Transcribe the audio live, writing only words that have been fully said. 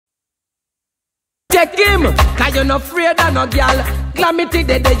take him. Cause you no afraid of no girl. Calamity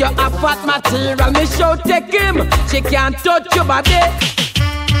the day you have fat material. Me show take him. She can't touch your body.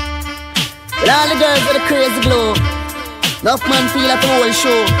 All the girls with the crazy glow. Enough man feel like the whole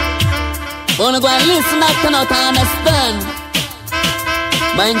show. Wanna go and listen, I cannot understand.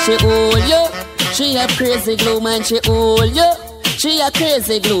 Man she hold you. She a crazy glow, man she hold you. She a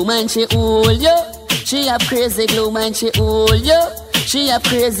crazy glow, man she hold you. She a crazy glow, man she hold you. She a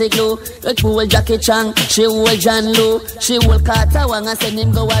crazy glow. Like hold Jackie Chan, she hold John Low. She hold Carter Wang and send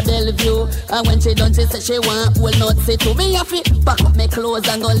him go a Bellevue. And when she done, she say she want hold not say to me. I fi pack up my clothes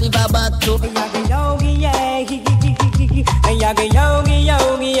and go live her back to. Yogi yogi yogi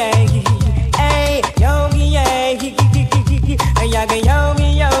yogi hey yogi yogi yogi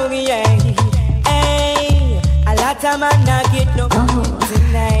yogi hey a lot of man not get no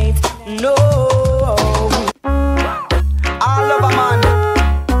tonight no. All over man,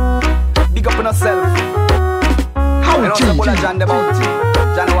 big up on yourself. How you know the Bulla John the Bounty,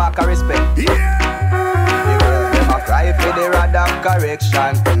 John Walker respect. Yeah. Them a cry for the rod of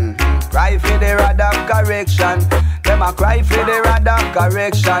correction. Cry for the rod of correction. Them a cry for the rod of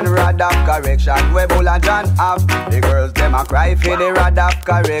correction. Rod of correction. Where Bulla John have the girls. Them a cry for the rod of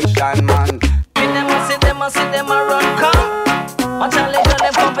correction, man. Them a see them a run come. Watch out, let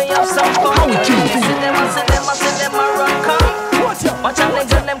them come for you some fun. See them a run come. Watch out, let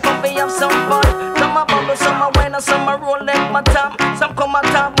them come for you some fun. Some a bubble, some a wine, and some a roll them a tam. Some come a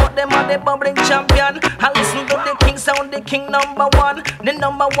talk, but them are the bubbling champion. I listen to the king sound, the king number one. The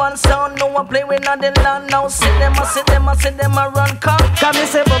number one sound, no one play with on the land. Now see them a run come. Come and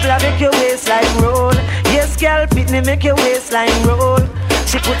say bubble, make your waistline roll. Yes, girl, Pitney, make your waistline roll.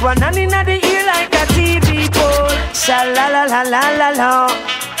 She put one hand in the ear like a TV pole. Sha la la la la la la.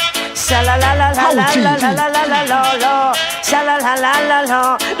 Sha la la la la la la la la la la la. Sha la la la la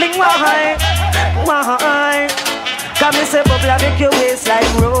la. Ling why? Come and say bubble, make your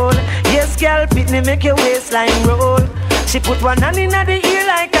waistline roll. Yes, girl, Pitney, make your waistline roll. She put one hand in the ear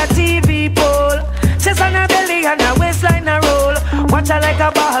like a TV pole. She's on her belly and her waistline a roll. Watch her like a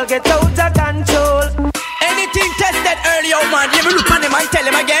ball get out of control. Anything tested early, oh man. You look on him and tell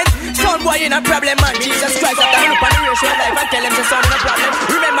him again. Son boy in a problem, man. Jesus Christ, after look on the ratio of life and tell him the son in a problem.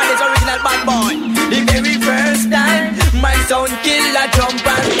 Remember this original bad boy. The very first time my son killed a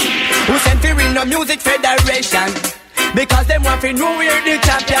jumper who sent to win the Music Federation because them want to know where the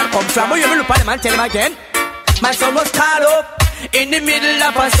champion come from. Oh, you look on him and tell him again. My son was caught up in the middle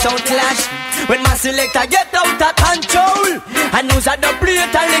of a sound clash when my selector get out of control and knows that the plate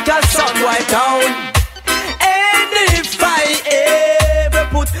and lick a son white down. And if I ever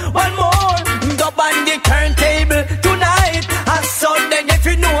put one more dub on the turntable tonight, a son then if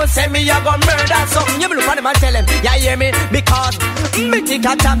you know, say me I gon' murder something. You look at him and tell him, yeah, hear me? Because me think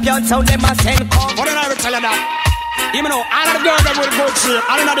a champion sound them a send come. What did I ever tell you that? Even though all of the girls that will go shape,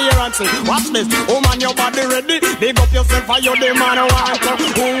 all in the ear and say, watch this, oh man, your body ready. Big up yourself for you, the man who want to.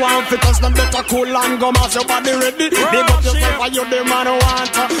 Who want to test them better cool and go mass your body ready. Big up yourself for you, the man who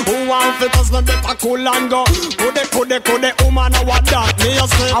want to. Who want to test them better cool and go. Could they, woman, what that? Me you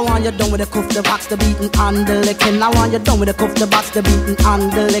say. I want you done with the cuff, the box, the beating and the licking. I want you done with the cuff, the box, the beating and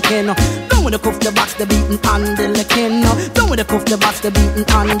the licking. Done with the cuff, the box, the beating and the licking. Done with the cuff, the box, the beating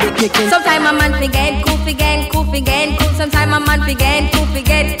and the kicking. Sometimes a man forget, goof again. Sometimes a man forget, goof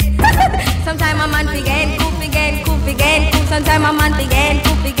again. Sometimes a man forget, goof again. Sometimes a man forget,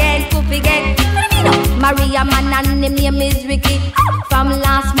 goof again. Maria man and him name is Ricky. From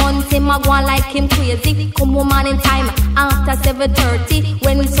last month him a go like him crazy. Come home on in time after 7:30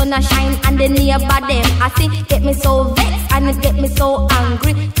 when the sun a shine and the neighbor them I see get me so vexed and it get me so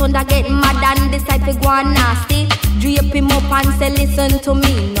angry. Thunder get mad and decide to go on nasty. Drape him up and say listen to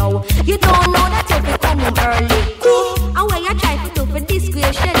me now. You don't know that if you come home early. And what you try to do for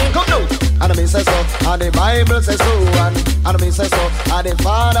disgrace Shelly? Come now. And me say so, and the Bible says so, and me say so, and the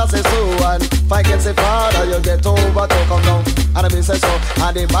Father says so, and if I get say Father, you get over to come down. And me say so,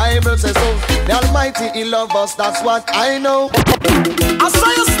 and the Bible says so, the Almighty He loves us, that's what I know. I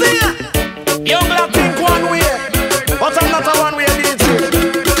saw you stay. Young black think one way, but I'm not a one way DJ.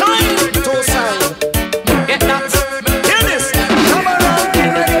 Time to sign. Get that. Hear this. Come around,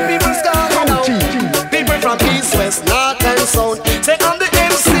 people start out. People from east, west, north and south. Say I'm the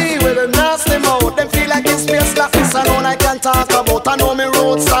MC with a nasty mouth. Them feel like it's space like this alone I can talk about. I know me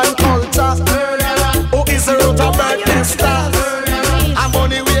roots and culture. Who is the root of birthday stars? I'm on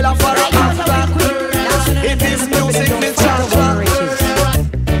the wheel of for a after. It is music, me chant.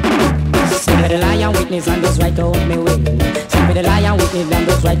 Sing for the lion witness and those right to hold me will. Sing for the lion witness and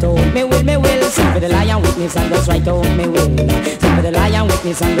those right to hold me will. Sing for the lion witness and those right to hold me will. Sing for the lion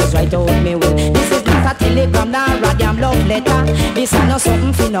witness and those right to hold me will. This is not a telegram nor a damn love letter. This is not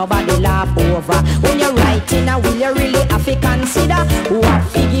something for nobody laugh over. When you're writing a will, you really have to consider who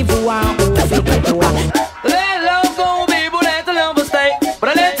have to give you and who have to get you. Let love go, baby, let the love stay. But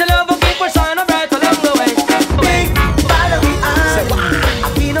I let the love keep us shining bright along the way. Big bottle we are.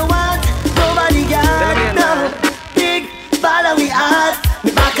 We don't want nobody got. No. Big bottle we are.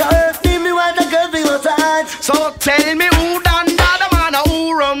 Me back up, me want a girl be what's hot. So tell me who done that man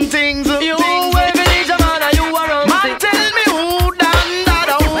who run things. You every day man you are run man, tell me who done that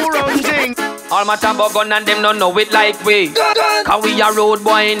who run things. All my taboo gun and them don't know it like we. Cause we a road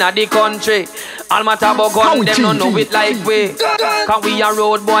boy in the country. All my taboo gun, them don't know it like we. Cause we a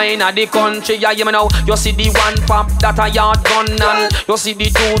road boy in the country. Yeah, you know, you see the one pop that a yard gun and you see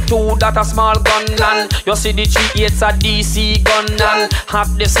the 2-2 that a small gun and you see the 3-8 a DC gun and at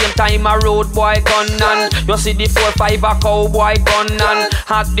the same time a road boy gun and you see the 4-5 a cowboy gun and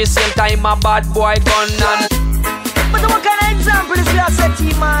at the same time a bad boy gun and. But what kind of example is your set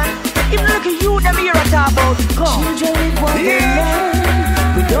team, man? Even look at you, them here at about. Children with what we learn.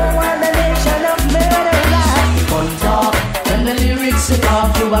 We don't want a nation of murderers. Gun talk, when the lyrics are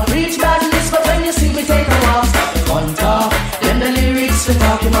talk. You a preach badness, but when you see me take a walk. Gun talk, when the lyrics are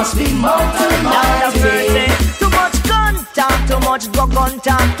talk. You must be mountain mighty. Too much gun talk, too much gun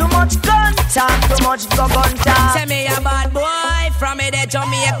talk. Too much gun talk, too much gun talk. Say me a bad boy from me the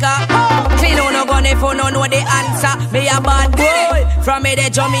Jamaica. Clean on no gun if you no know the answer. Me a bad boy from me the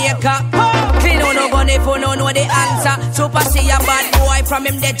Jamaica. Clean on no gun if you no know the answer. Super see a bad boy from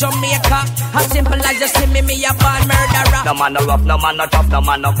him the Jamaica. As simple as you see me a bad murderer. No man no rough, no man no tough, no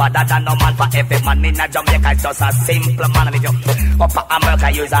man no better than no man. For every man in a Jamaica is just a simple man. And if you upper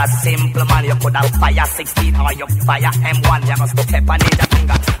America use a simple man, you could have fire 16 or you fire M1. You must step on the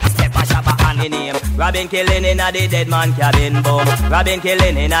finger, step a shabba hand in him. Robbing killing in a the dead man cabin boom. Robbing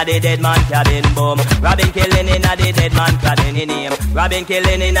killing in a the dead man cabin boom. Robbing killing in a the dead man cabin in him. Robbing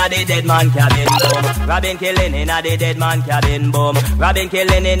killing in a the dead man cabin boom. Robbing killing in a the dead man cabin boom. Robbing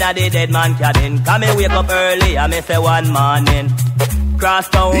killing in a the dead man cabin. Come and wake up early and me say one morning. Cross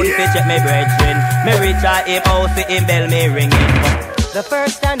town to check me brethren. Me reach a hip house to him bell me ringing. The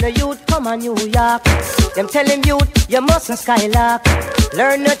first time the youth come on New York, them tell him youth, you mustn't skylark.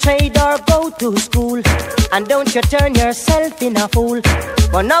 Learn a trade or go to school, and don't you turn yourself in a fool.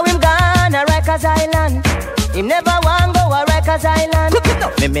 But now him gone a Rikers Island, him never want go a Rikers Island.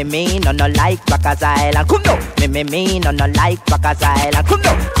 Me no like Rikers Island. Come no, me no like Rikers Island. Come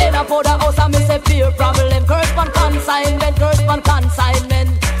no. In a for the house I miss a fear problem. Curse on consignment, curse on consignment.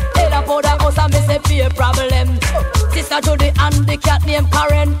 In a for the house I miss a fear problem. Sister to the and the cat named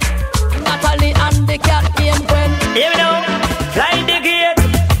Karen. Natalie and the cat named Gwen. Here we go. Fly the gate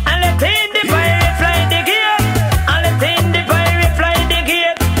and let in the pirate. Fly the gate and let in the pirate. Fly the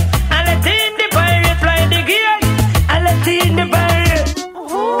gate and let in the pirate. Fly the gate and let in the pirate.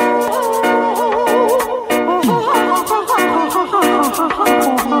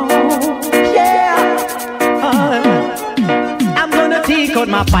 I'm gonna take out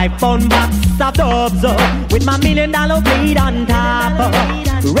my 5-pound box of dubs with my $1 million blade on top.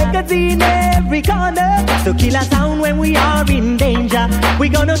 Records in every corner to kill a sound when we are in danger. We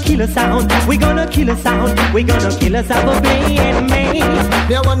gonna kill a sound, we gonna kill a sound, we gonna kill a sound for playing me.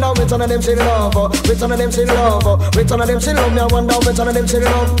 Me I wonder which one of them say love, which one of them say love, which one of them say love. Me I wonder which one of them say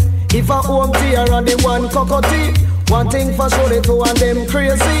love. If I home tear and the one cockatoo, one thing for sure they two and them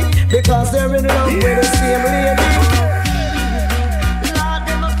crazy because they're in love with the same lady.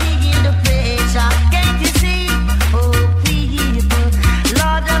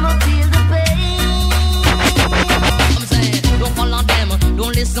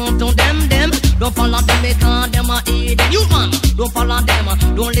 Listen to them. Don't follow them because them are eating you, man. Don't follow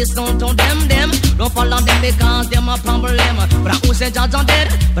them. Don't listen to them. Don't follow them because them are problem. But who say judge on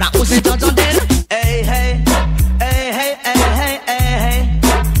dead? But who say judge on dead? Hey, hey, hey, hey, hey, hey, hey.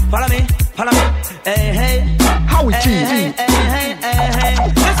 Follow me. Hey, hey. Howie, hey, hey, hey.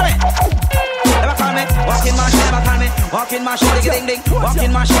 Listen. Never call me. Walking machine, never call me. Walking machine, digga ding ding.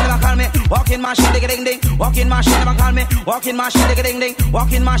 Walking machine, never call me. Walking machine, digga ding ding. Walking machine, never call me. Walking machine, digga ding ding.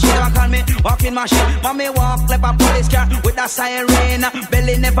 Walking machine, never call me. Walking machine. Mommy walk like a police car with a siren.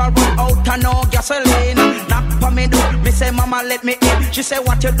 Belly never run out and no gasoline. Knock for me do. Me say mama let me in. She say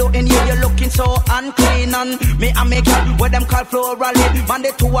what you doing here? You looking so unclean. And me and me girl where them call floral hit. Man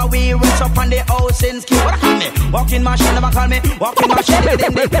the two are we rest up on the house in ski. What call me? Walking machine, never call me. Walking machine, digga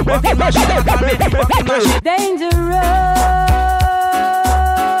ding ding. Walking machine, never call me. Walking machine. Dangerous,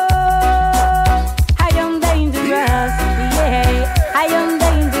 I am dangerous, yeah, I am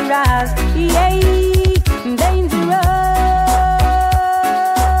dangerous, yeah, dangerous.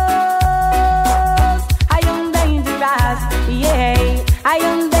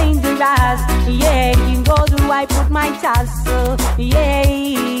 hustle,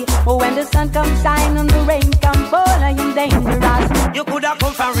 yeah. When the sun comes shine and the rain comes fall, I am dangerous. You coulda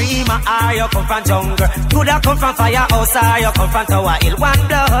come from Rima or you come from jungle. Coulda come from firehouse or you come from Tower Hill. One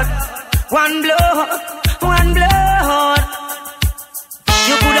blood, one blood, one blood.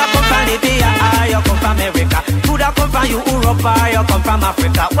 You coulda come from Libya or you come from America. Coulda come from Europe or you come from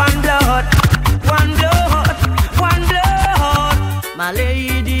Africa. One blood, one blood, one blood. My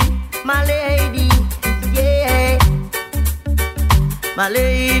lady, yeah. My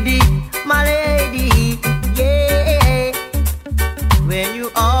lady, yeah. When you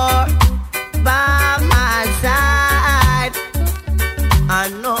are by my side, I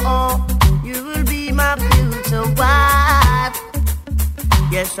know you will be my future wife.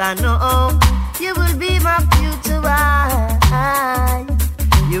 Yes, I know you will be my future wife.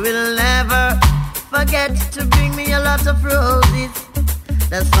 You will never forget to bring me a lot of roses.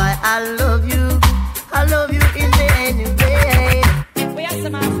 That's why I love you in any way.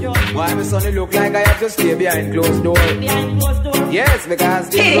 Why my son look like I have to stay behind closed door? Yes, because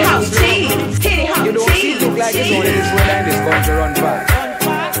this you don't see look like it's only this way and this country run fast.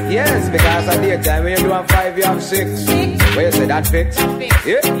 Yes, because at the time when you do 5, you have 6. Where you say that fix?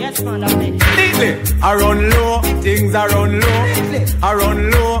 Yeah? Yes, man, that fix. Neatly. I run low, things are run low. I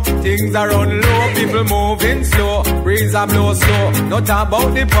run low, things are run low. People moving slow, breeze a blow slow. Not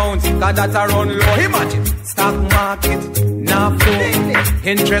about the pounds, cause that a run low. Imagine, stock market, now flow.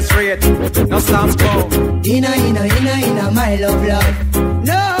 Interest rate, no stamp go. Inna, my love.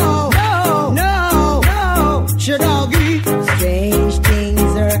 No. Should agree. Strange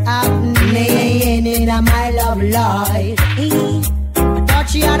things are happening in my love life. I thought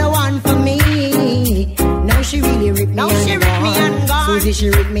she had a one for me. Now she really ripped me and gone. Susie, she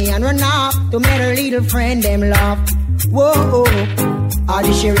ripped me and run off to make her little friend them laugh. Whoa. Or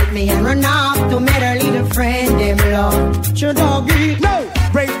did she rip me and run off to make her little friend them laugh? Should agree. No.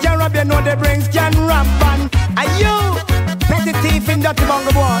 Brains can rap, you know the brains can rap, man. Are you petty thief in dirty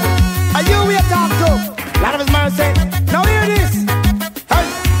bungle boy? Are you we talk to? Lot of his mercy. Now hear this. Hey,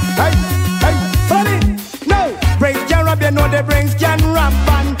 follow me. No, brains can rap, you know the brains can rap,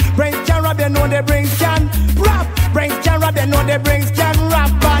 man. Brains can rap, you know the brains can rap. Brains can rap, you know the brains can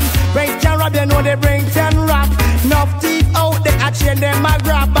rap, man. Brains can rap, you know the brains can rap. Enough teeth out there, I chain them a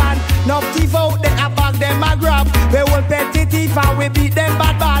grab, man. Enough teeth out there, I bag them a grab. We will petty thief and we beat them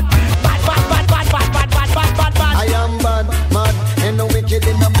bad. I am bad, mad, and no wicked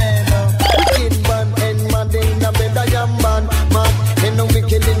in the bed. Wicked bad and mad in the bed. I am bad, mad, and no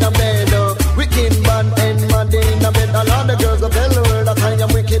wicked in the bed. Wicked bad and mad in the bed. A lot of girls will tell the world that I am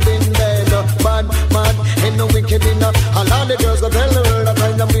wicked in bed. Bad, mad, and no wicked in the. A lot of girls will tell the world that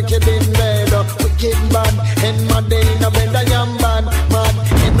I am wicked in bed. Wicked bad and mad in the bed. I am bad, mad,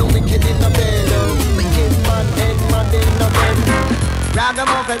 and no wicked in the bed. Wicked bad and mad in the bed.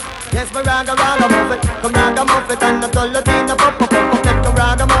 Ragamuffin, yes, but ragamuffin. Come ragamuffin and the Tolatina pop. Come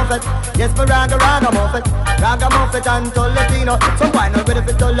ragamuffin, yes, but ragamuffin. Ragamuffin and Tolatina. So why not ready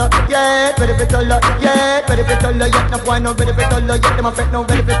for Tola? Yeah, ready for Tola. Yeah, ready for Tola. Yet no why not ready for Tola? Yet them a fit no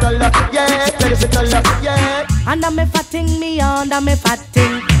ready for Tola. Yeah, ready for Tola. Yeah. And I'm fatting me under me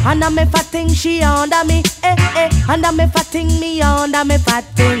fatting. And I'm fatting she under me. And I'm fatting me under me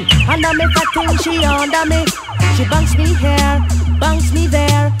fatting. And I'm fatting she under me. She bangs me here, bangs me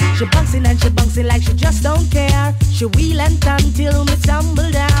there. She bangs in and she bangs in like she just don't care. She wheel and turn till me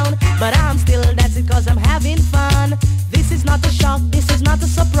tumble down. But I'm still dancing cause I'm having fun. This is not a shock, this is not a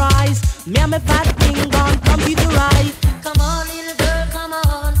surprise. Me and my fat thing gone computerized. Come on little girl, come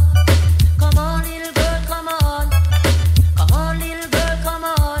on. Come on little girl, come on. Come on little girl, come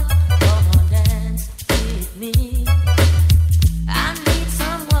on. Come on dance with me. I need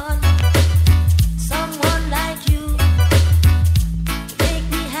someone like you. Make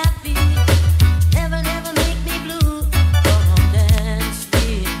me happy, never make me blue. Come on dance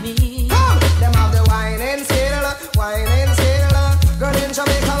with me. Come! Them have the wine and skill. Girl in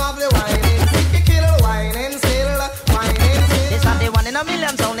Jamaica have the wine and skill. Wine and skill. This are the one in a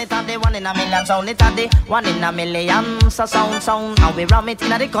million sound. It are the one in a million sound. It are the one in a million sound. And we ram it in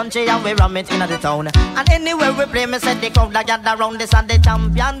the country and we ram it in the town. And anywhere we play, me say the crowd that gather round. This are the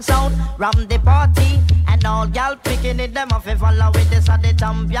champion sound. Ram the party. And all y'all picking it, them off if follow it. This are the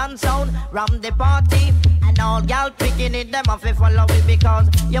champion sound. Ram the party. And all y'all picking it, them off if follow it. Because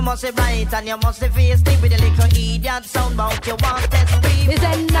you must be bright and you must be feisty with a little idiot sound. But you want test me. Is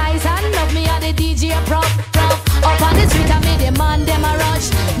it nice and love me at the DJ prop. Up on the street I made the man them a rush.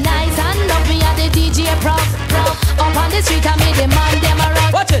 Nice and love me at the DJ prop. Up on the street I made the man them a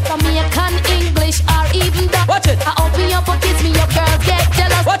rush. Watch it. Jamaican English or even Dutch. Watch it. I open up for kiss me, your girls get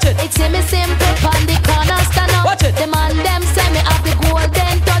jealous. Watch it. It's me simple on the corner stand up. Watch it. Them a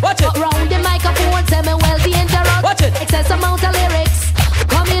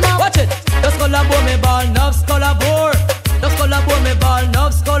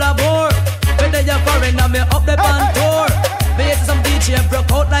foreign and me up the band tour. Me hit some DJ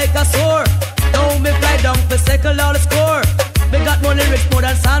broke out like a sore. Now me fly down for circle all the score. Me got more lyrics more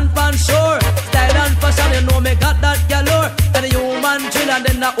than sand pan shore. Style and fashion, you know me got that galore. And the human chill and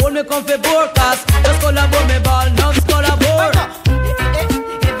then I hold me comfy board. Cause